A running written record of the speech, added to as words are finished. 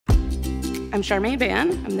I'm Charmaine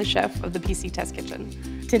Van. I'm the chef of the PC Test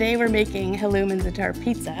Kitchen. Today we're making Halloom and Za'atar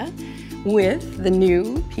pizza with the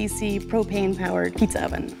new PC Propane-Powered Pizza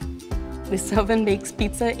Oven. This oven makes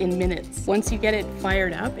pizza in minutes. Once you get it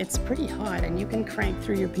fired up, it's pretty hot and you can crank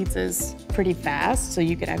through your pizzas pretty fast, so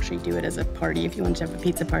you could actually do it as a party if you want to have a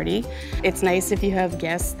pizza party. It's nice if you have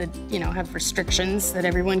guests that, have restrictions, that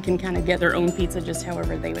everyone can kind of get their own pizza just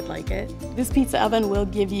however they would like it. This pizza oven will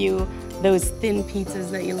give you those thin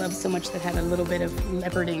pizzas that you love so much that have a little bit of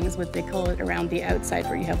leopardings, what they call it, around the outside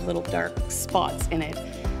where you have little dark spots in it.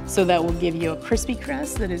 So that will give you a crispy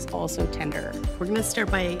crust that is also tender. We're gonna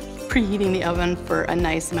start by preheating the oven for a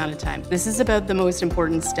nice amount of time. This is about the most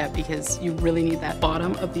important step because you really need that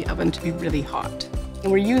bottom of the oven to be really hot.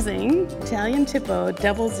 And we're using Italian Tipo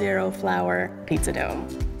 00 flour pizza dough.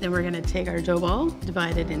 Then we're gonna take our dough ball,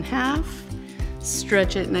 divide it in half,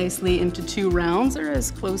 stretch it nicely into 2 rounds or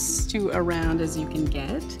as close to a round as you can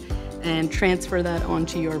get, and transfer that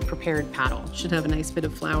onto your prepared paddle. It should have a nice bit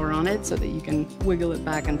of flour on it so that you can wiggle it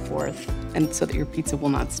back and forth and so that your pizza will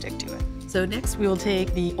not stick to it. So next we will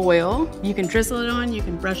take the oil. You can drizzle it on, you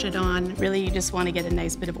can brush it on. Really, you just want to get a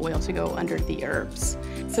nice bit of oil to go under the herbs.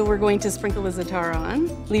 So we're going to sprinkle the za'atar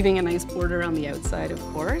on, leaving a nice border on the outside, of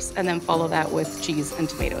course, and then follow that with cheese and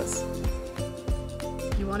tomatoes.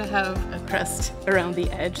 You want to have a crust around the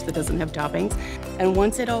edge that doesn't have toppings. And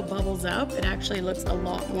once it all bubbles up, it actually looks a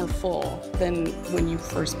lot more full than when you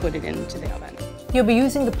first put it into the oven. You'll be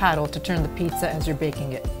using the paddle to turn the pizza as you're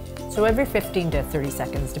baking it. So every 15 to 30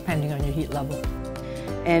 seconds, depending on your heat level.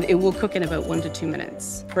 And it will cook in about 1 to 2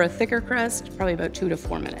 minutes. For a thicker crust, probably about 2 to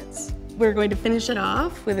 4 minutes. We're going to finish it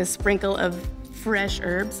off with a sprinkle of fresh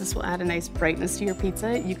herbs. This will add a nice brightness to your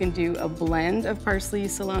pizza. You can do a blend of parsley,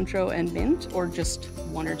 cilantro, and mint, or just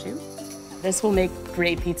 1 or 2. This will make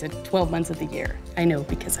great pizza 12 months of the year. I know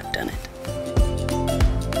because I've done it.